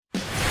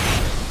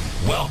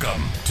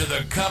Welcome to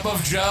the Cup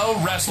of Joe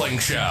Wrestling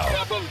Show.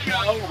 Cup of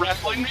Joe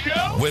Wrestling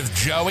Show? With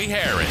Joey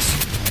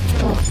Harris.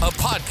 A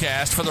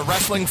podcast for the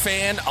wrestling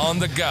fan on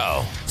the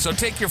go. So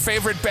take your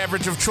favorite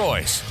beverage of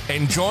choice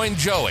and join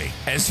Joey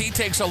as he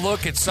takes a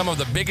look at some of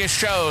the biggest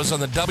shows on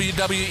the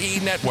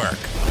WWE Network.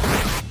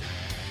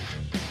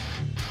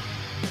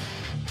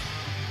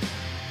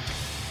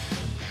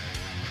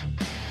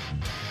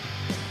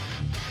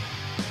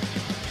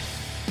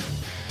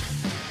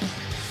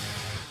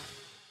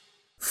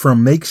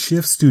 From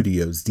makeshift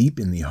studios deep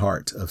in the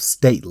heart of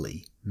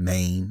stately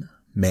Maine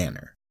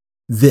Manor,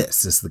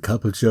 this is the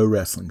Cup of Joe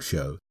Wrestling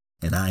Show,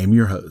 and I am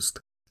your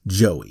host,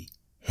 Joey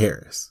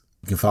Harris.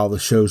 You can follow the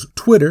show's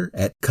Twitter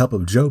at Cup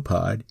of Joe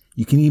Pod.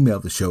 You can email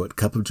the show at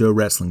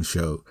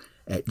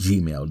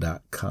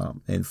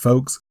cupofjoewrestlingshow@gmail.com. And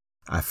folks,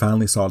 I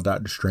finally saw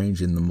Doctor Strange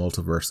in the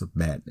Multiverse of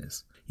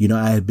Madness. You know,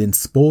 I had been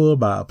spoiled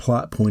by a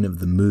plot point of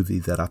the movie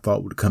that I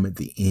thought would come at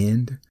the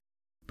end,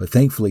 but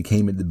thankfully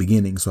came at the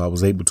beginning, so I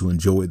was able to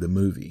enjoy the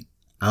movie.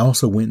 I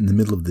also went in the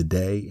middle of the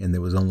day, and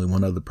there was only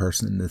one other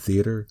person in the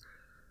theater,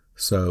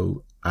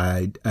 so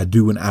I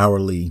do an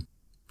hourly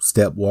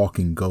step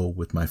walking goal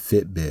with my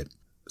Fitbit.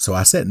 So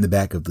I sat in the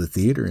back of the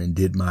theater and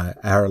did my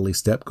hourly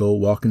step goal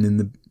walking in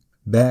the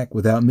back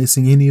without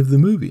missing any of the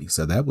movie.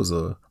 So that was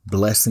a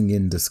blessing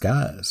in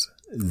disguise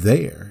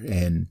there,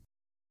 and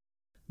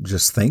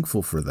just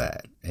thankful for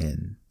that.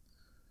 And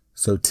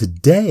so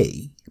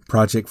today,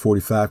 Project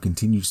 45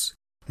 continues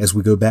as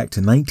we go back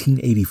to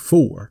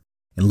 1984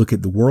 and look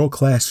at the World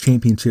Class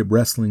Championship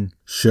Wrestling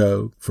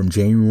show from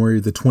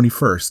January the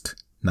 21st,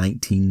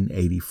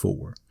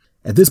 1984.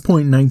 At this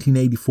point in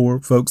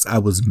 1984, folks, I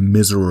was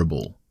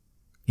miserable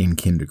in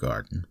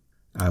kindergarten.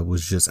 I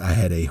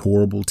had a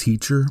horrible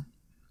teacher,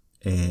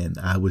 and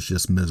I was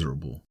just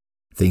miserable.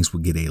 Things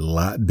would get a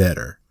lot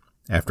better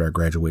after I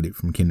graduated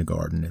from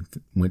kindergarten and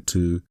went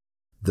to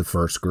the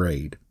first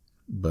grade.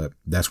 But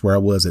that's where I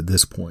was at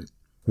this point.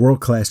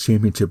 World Class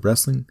Championship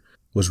Wrestling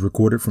was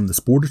recorded from the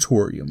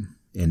Sportatorium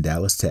in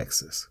Dallas,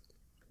 Texas.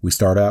 We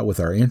start out with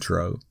our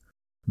intro.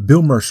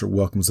 Bill Mercer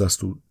welcomes us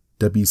to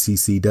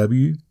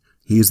WCCW.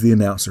 He is the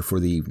announcer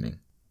for the evening.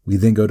 We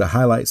then go to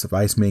highlights of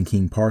Iceman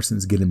King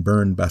Parsons getting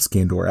burned by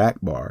Skandor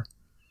Akbar,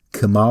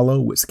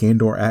 Kamala with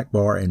Skandor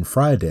Akbar and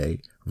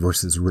Friday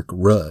versus Rick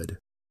Rudd.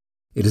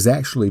 It is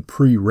actually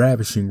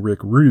pre-ravishing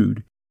Rick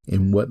Rude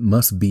in what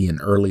must be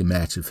an early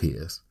match of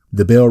his.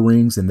 The bell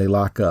rings and they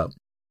lock up.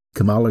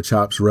 Kamala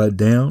chops Rudd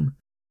down.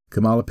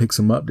 Kamala picks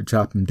him up to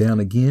chop him down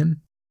again.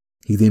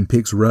 He then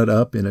picks Rudd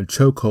up in a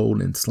chokehold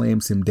and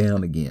slams him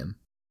down again.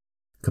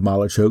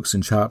 Kamala chokes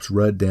and chops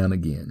Rudd down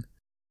again.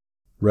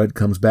 Rudd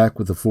comes back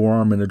with a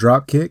forearm and a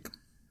drop kick.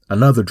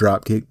 Another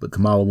drop kick, but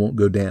Kamala won't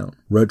go down.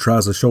 Rudd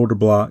tries a shoulder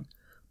block,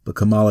 but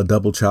Kamala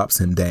double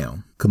chops him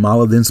down.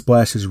 Kamala then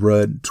splashes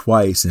Rudd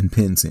twice and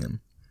pins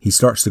him. He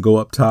starts to go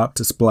up top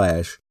to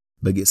splash,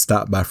 but gets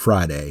stopped by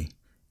Friday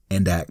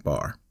and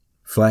Akbar.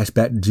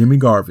 Flashback to Jimmy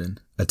Garvin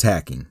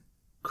attacking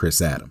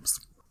Chris Adams.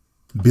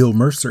 Bill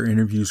Mercer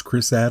interviews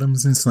Chris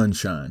Adams and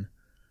Sunshine.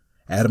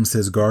 Adams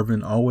says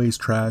Garvin always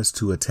tries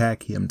to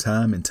attack him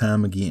time and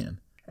time again.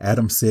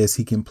 Adams says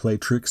he can play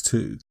tricks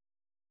too.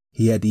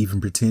 He had to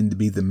even pretend to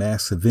be the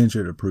Masked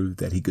Avenger to prove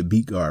that he could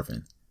beat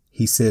Garvin.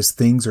 He says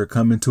things are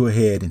coming to a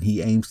head and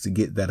he aims to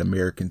get that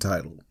American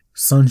title.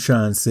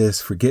 Sunshine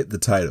says forget the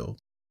title.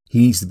 He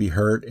needs to be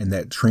hurt and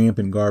that Tramp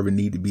and Garvin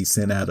need to be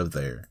sent out of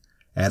there.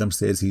 Adams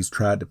says he's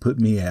tried to put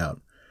me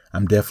out.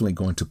 I'm definitely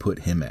going to put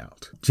him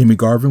out. Jimmy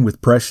Garvin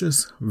with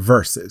Precious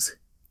versus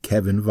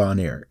Kevin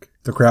Von Erich.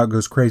 The crowd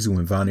goes crazy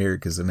when Von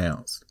Erich is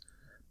announced.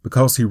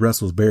 Because he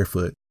wrestles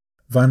barefoot,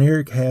 Von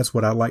Erich has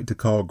what I like to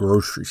call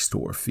grocery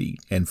store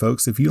feet. And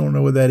folks, if you don't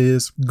know what that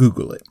is,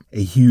 Google it.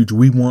 A huge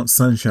 "We Want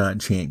Sunshine"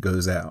 chant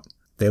goes out.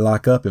 They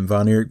lock up and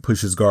Von Erich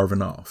pushes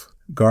Garvin off.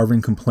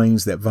 Garvin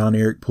complains that Von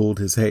Erich pulled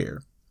his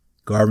hair.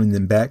 Garvin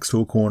then backs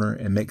to a corner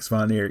and makes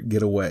Von Erich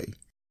get away.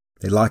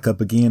 They lock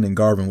up again and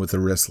Garvin with a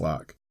wrist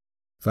lock.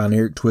 Von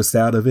Erich twists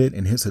out of it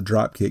and hits a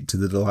dropkick to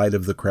the delight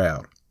of the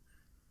crowd.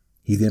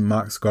 He then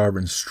mocks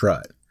Garvin's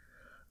strut.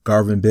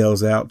 Garvin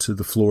bails out to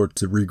the floor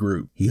to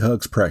regroup. He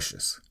hugs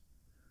Precious.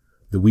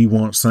 The "We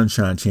Want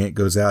Sunshine" chant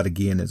goes out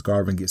again as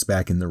Garvin gets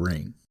back in the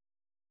ring.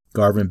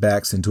 Garvin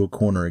backs into a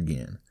corner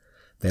again.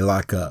 They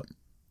lock up.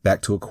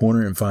 Back to a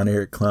corner and Von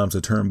Erich climbs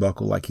a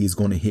turnbuckle like he's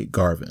going to hit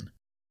Garvin.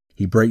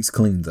 He breaks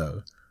clean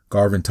though.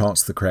 Garvin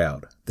taunts the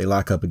crowd. They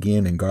lock up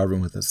again and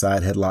Garvin with a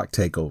side headlock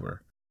takeover.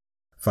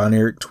 Von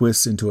Erich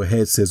twists into a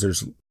head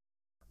scissors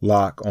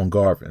lock on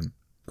Garvin.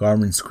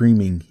 Garvin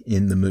screaming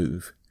in the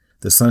move.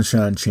 The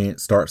Sunshine chant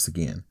starts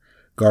again.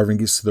 Garvin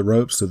gets to the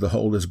ropes so the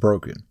hold is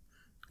broken.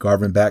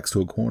 Garvin backs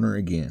to a corner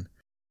again.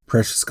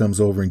 Precious comes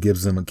over and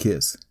gives them a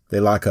kiss. They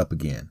lock up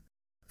again.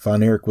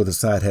 Von Erich with a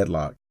side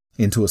headlock.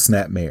 Into a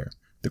snapmare.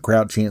 The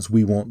crowd chants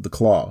 "We Want the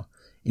Claw."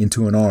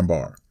 Into an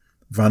armbar.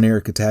 Von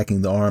Erich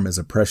attacking the arm as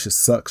a Precious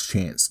Sucks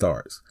chant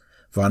starts.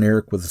 Von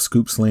Erich with a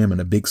scoop slam and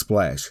a big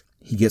splash.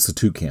 He gets a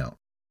 2 count.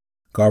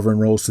 Garvin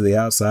rolls to the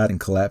outside and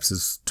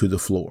collapses to the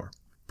floor.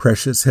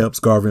 Precious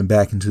helps Garvin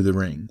back into the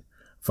ring.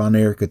 Von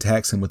Erich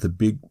attacks him with a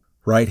big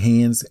right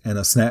hands, and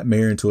a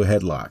snapmare into a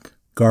headlock.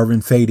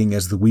 Garvin fading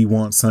as the "We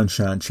Want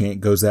Sunshine"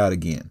 chant goes out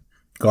again.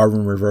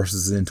 Garvin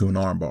reverses into an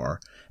armbar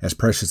as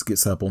Precious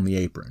gets up on the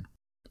apron.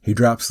 He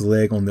drops the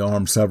leg on the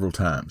arm several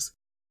times.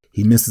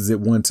 He misses it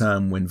one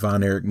time when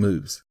Von Erich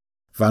moves.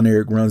 Von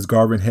Erich runs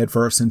Garvin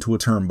headfirst into a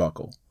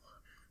turnbuckle.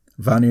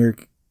 Von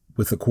Erich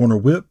with a corner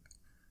whip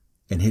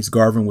and hits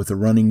Garvin with a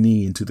running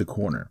knee into the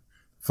corner.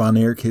 Von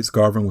Erich hits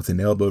Garvin with an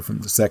elbow from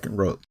the second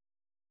rope.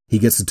 He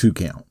gets a 2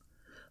 count.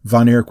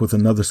 Von Erich with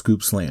another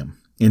scoop slam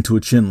into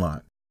a chin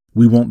lock.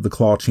 "We Want the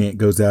Claw" chant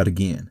goes out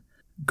again.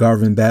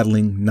 Garvin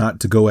battling not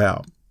to go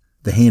out.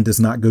 The hand does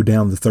not go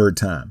down the third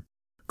time.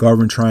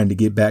 Garvin trying to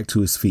get back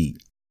to his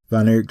feet.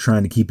 Von Erich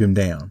trying to keep him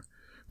down.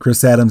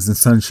 Chris Adams and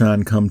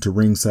Sunshine come to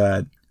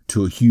ringside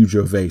to a huge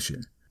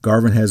ovation.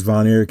 Garvin has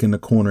Von Erich in the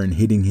corner and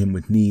hitting him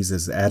with knees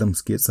as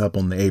Adams gets up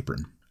on the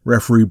apron.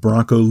 Referee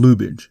Bronco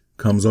Lubitsch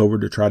comes over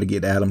to try to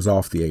get Adams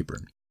off the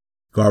apron.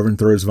 Garvin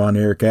throws Von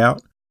Erich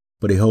out,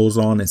 but he holds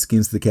on and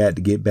skins the cat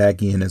to get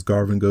back in as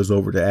Garvin goes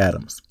over to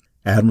Adams.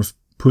 Adams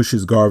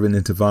pushes Garvin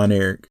into Von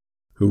Erich,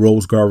 who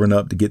rolls Garvin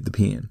up to get the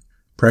pin.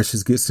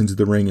 Precious gets into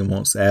the ring and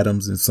wants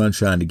Adams and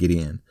Sunshine to get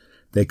in.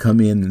 They come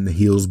in and the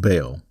heels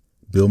bail.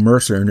 Bill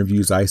Mercer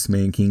interviews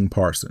Iceman King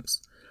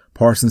Parsons.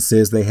 Parsons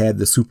says they had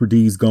the Super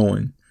D's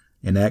going,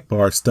 and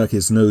Akbar stuck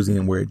his nose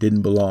in where it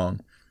didn't belong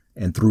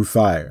and threw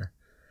fire.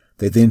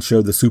 They then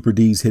show the Super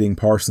D's hitting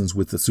Parsons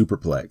with the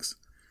superplex.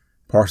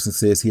 Parsons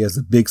says he has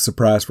a big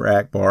surprise for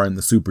Akbar and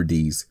the Super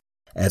D's,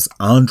 as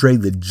Andre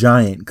the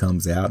Giant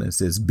comes out and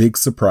says, "Big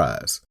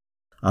surprise."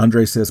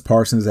 Andre says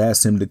Parsons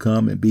asked him to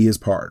come and be his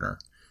partner.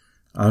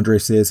 Andre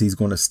says he's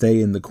going to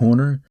stay in the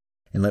corner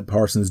and let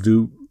Parsons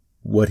do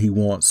what he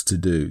wants to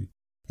do.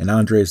 And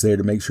Andre is there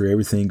to make sure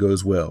everything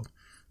goes well.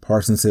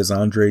 Parsons says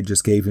Andre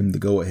just gave him the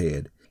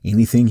go-ahead.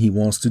 Anything he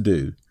wants to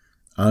do,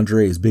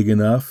 Andre is big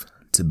enough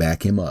to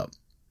back him up.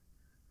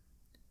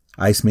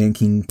 Iceman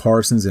King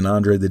Parsons and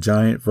Andre the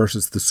Giant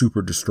versus the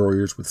Super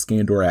Destroyers with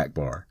Skandor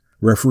Akbar.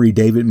 Referee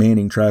David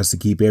Manning tries to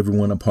keep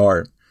everyone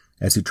apart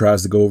as he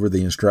tries to go over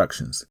the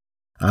instructions.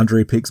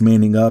 Andre picks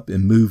Manning up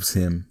and moves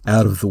him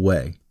out of the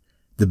way.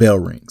 The bell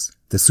rings.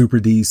 The Super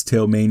D's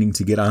tell Manning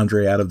to get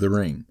Andre out of the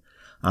ring.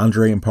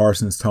 Andre and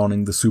Parsons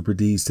taunting the Super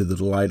D's to the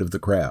delight of the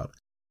crowd.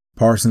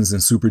 Parsons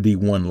and Super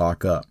D1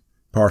 lock up.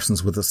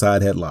 Parsons with a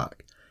side headlock.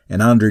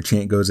 An Andre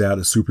chant goes out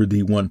as Super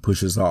D1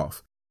 pushes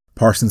off.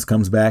 Parsons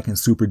comes back and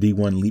Super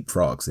D1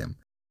 leapfrogs him.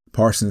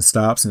 Parsons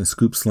stops and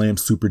scoop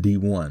slams Super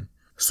D1.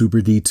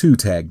 Super D2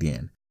 tagged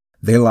in.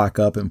 They lock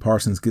up and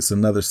Parsons gets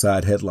another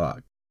side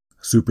headlock.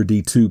 Super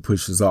D2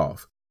 pushes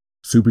off.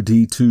 Super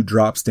D2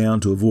 drops down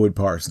to avoid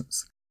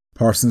Parsons.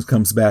 Parsons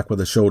comes back with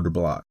a shoulder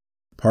block.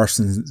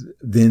 Parsons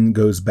then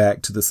goes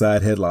back to the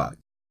side headlock.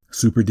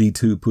 Super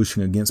D2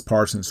 pushing against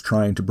Parsons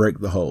trying to break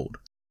the hold.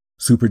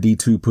 Super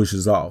D2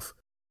 pushes off.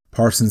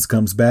 Parsons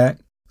comes back,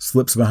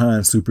 slips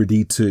behind Super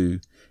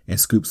D2, and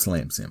scoop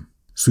slams him.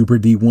 Super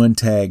D1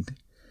 tagged,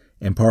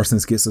 and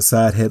Parsons gets a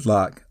side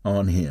headlock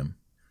on him.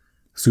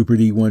 Super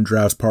D1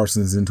 drives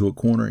Parsons into a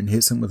corner and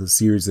hits him with a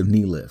series of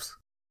knee lifts.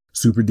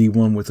 Super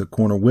D1 with a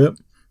corner whip,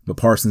 but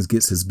Parsons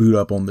gets his boot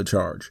up on the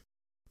charge.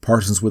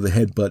 Parsons with a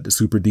headbutt to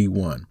Super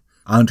D1.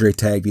 Andre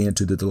tagged in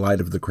to the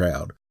delight of the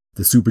crowd.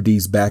 The Super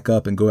D's back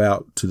up and go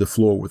out to the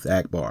floor with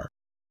Akbar.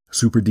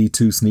 Super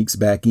D2 sneaks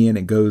back in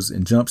and goes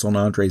and jumps on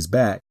Andre's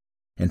back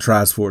and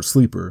tries for a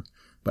sleeper,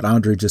 but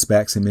Andre just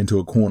backs him into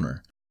a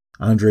corner.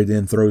 Andre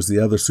then throws the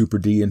other Super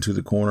D into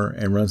the corner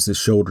and runs his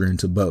shoulder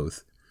into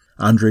both.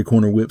 Andre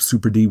corner whips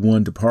Super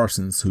D1 to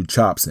Parsons, who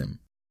chops him.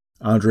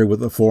 Andre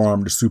with a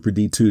forearm to Super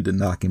D2 to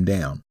knock him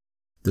down.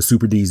 The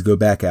Super D's go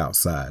back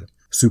outside.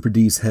 Super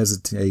D's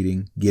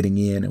hesitating, getting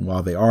in, and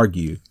while they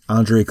argue,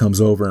 Andre comes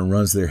over and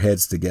runs their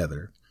heads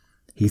together.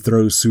 He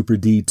throws Super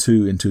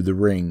D2 into the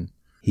ring.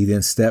 He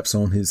then steps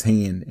on his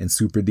hand and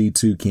Super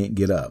D2 can't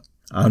get up.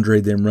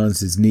 Andre then runs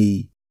his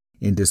knee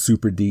into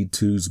Super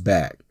D2's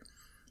back.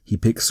 He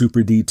picks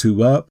Super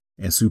D2 up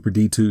and Super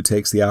D2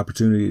 takes the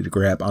opportunity to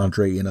grab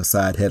Andre in a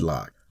side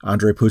headlock.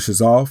 Andre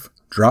pushes off,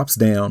 drops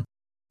down,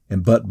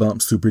 and butt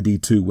bumps Super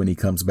D2 when he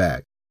comes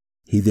back.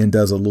 He then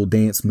does a little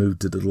dance move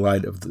to the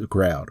delight of the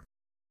crowd.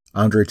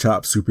 Andre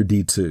chops Super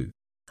D2.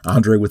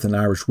 Andre with an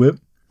Irish whip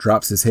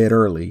drops his head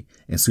early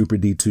and Super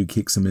D2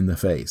 kicks him in the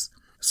face.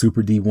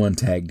 Super D1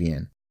 tagged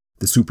in.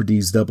 The Super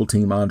D's double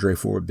team Andre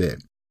for a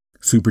bit.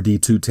 Super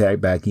D2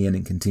 tagged back in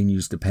and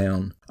continues to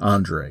pound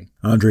Andre.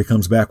 Andre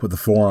comes back with a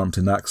forearm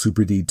to knock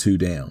Super D2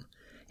 down.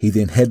 He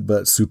then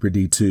headbutts Super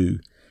D2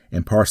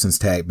 and Parsons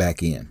tagged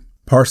back in.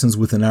 Parsons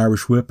with an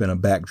Irish whip and a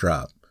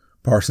backdrop.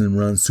 Parsons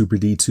runs Super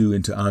D2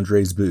 into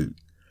Andre's boot.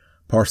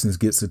 Parsons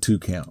gets a 2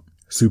 count.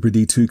 Super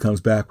D2 comes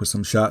back with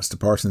some shots to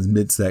Parsons'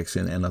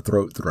 midsection and a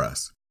throat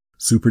thrust.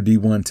 Super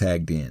D1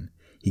 tagged in.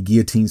 He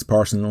guillotines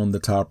Parsons on the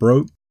top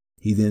rope.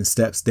 He then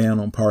steps down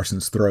on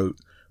Parsons' throat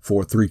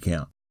for a 3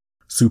 count.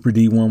 Super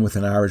D1 with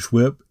an Irish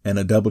whip and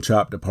a double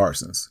chop to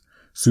Parsons.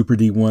 Super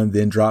D1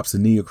 then drops a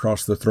knee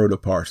across the throat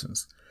of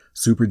Parsons.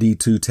 Super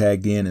D2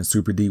 tagged in and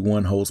Super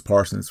D1 holds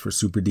Parsons for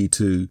Super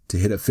D2 to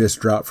hit a fist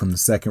drop from the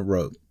second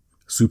rope.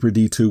 Super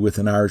D2 with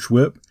an Irish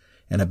whip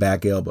and a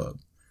back elbow.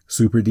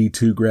 Super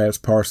D2 grabs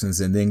Parsons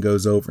and then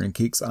goes over and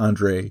kicks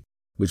Andre,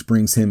 which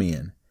brings him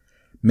in.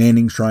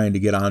 Manning's trying to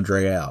get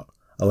Andre out,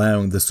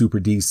 allowing the Super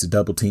Ds to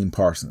double team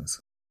Parsons.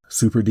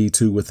 Super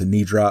D2 with a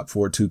knee drop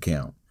for a 2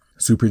 count.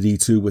 Super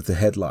D2 with a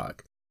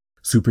headlock.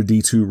 Super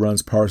D2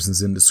 runs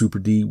Parsons into Super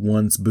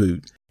D1's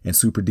boot, and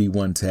Super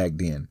D1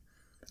 tagged in.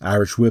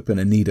 Irish whip and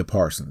a knee to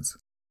Parsons.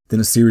 Then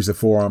a series of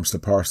forearms to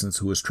Parsons,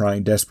 who was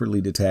trying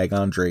desperately to tag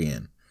Andre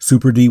in.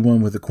 Super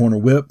D1 with a corner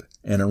whip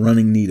and a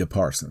running knee to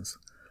Parsons.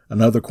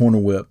 Another corner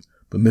whip,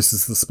 but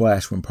misses the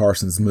splash when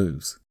Parsons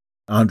moves.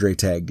 Andre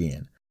tagged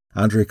in.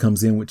 Andre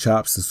comes in with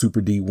chops to Super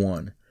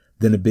D1,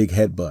 then a big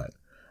headbutt,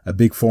 a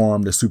big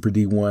forearm to Super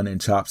D1 and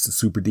chops to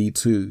Super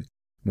D2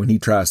 when he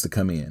tries to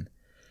come in.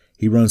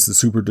 He runs the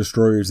Super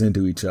Destroyers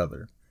into each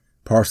other.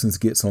 Parsons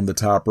gets on the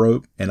top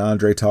rope and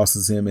Andre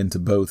tosses him into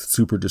both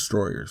Super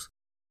Destroyers.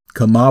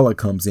 Kamala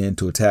comes in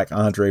to attack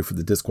Andre for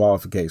the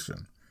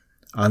disqualification.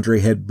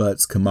 Andre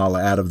headbutts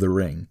Kamala out of the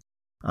ring.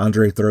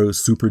 Andre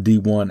throws Super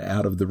D1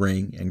 out of the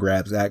ring and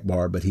grabs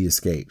Akbar, but he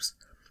escapes.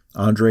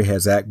 Andre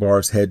has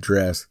Akbar's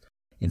headdress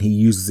and he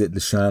uses it to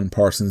shine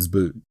Parsons'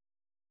 boot.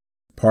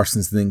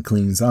 Parsons then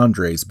cleans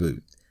Andre's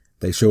boot.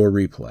 They show a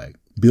replay.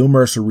 Bill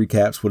Mercer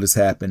recaps what has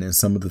happened and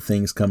some of the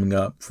things coming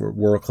up for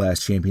World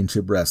Class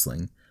Championship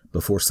Wrestling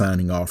before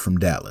signing off from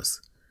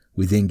Dallas.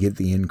 We then get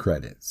the end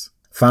credits.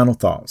 Final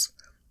thoughts.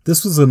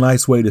 This was a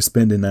nice way to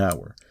spend an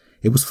hour.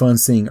 It was fun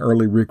seeing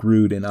early Rick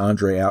Rude and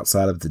Andre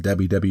outside of the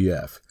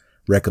WWF.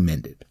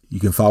 Recommended. You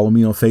can follow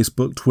me on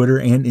Facebook, Twitter,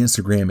 and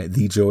Instagram at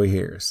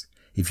TheJoeyHarris.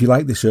 If you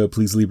like the show,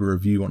 please leave a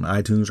review on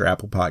iTunes or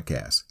Apple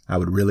Podcasts. I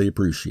would really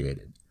appreciate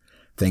it.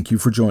 Thank you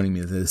for joining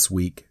me this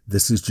week.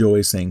 This is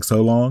Joey saying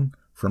so long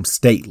from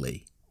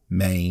stately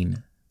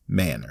Maine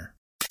Manor.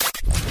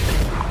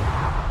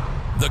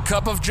 The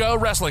Cup of Joe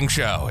Wrestling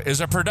Show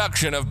is a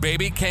production of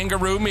Baby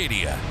Kangaroo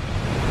Media.